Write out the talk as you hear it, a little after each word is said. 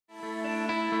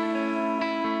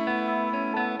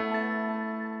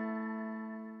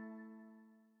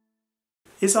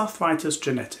Is arthritis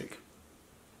genetic?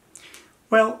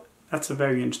 Well, that's a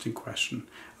very interesting question.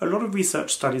 A lot of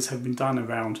research studies have been done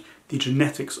around the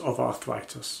genetics of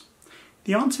arthritis.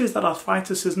 The answer is that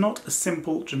arthritis is not a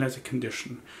simple genetic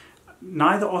condition.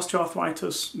 Neither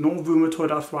osteoarthritis nor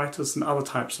rheumatoid arthritis and other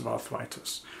types of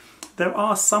arthritis. There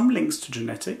are some links to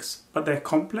genetics, but they're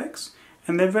complex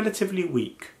and they're relatively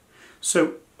weak.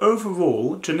 So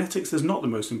overall, genetics is not the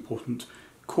most important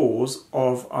cause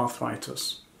of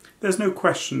arthritis. There's no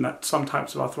question that some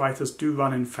types of arthritis do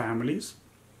run in families.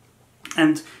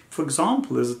 And for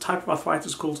example, there's a type of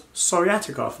arthritis called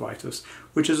psoriatic arthritis,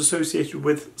 which is associated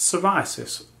with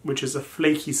psoriasis, which is a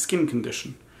flaky skin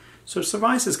condition. So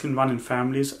psoriasis can run in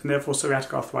families, and therefore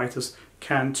psoriatic arthritis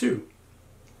can too.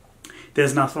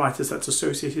 There's an arthritis that's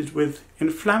associated with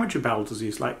inflammatory bowel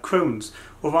disease like Crohn's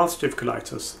or ulcerative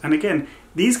colitis. And again,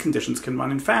 these conditions can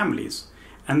run in families,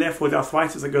 and therefore the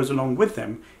arthritis that goes along with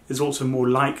them is also more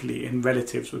likely in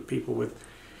relatives with people with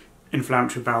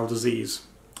inflammatory bowel disease.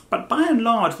 But by and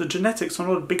large, the genetics are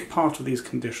not a big part of these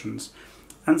conditions.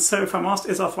 And so if I'm asked,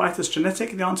 is arthritis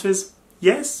genetic? The answer is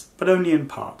yes, but only in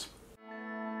part.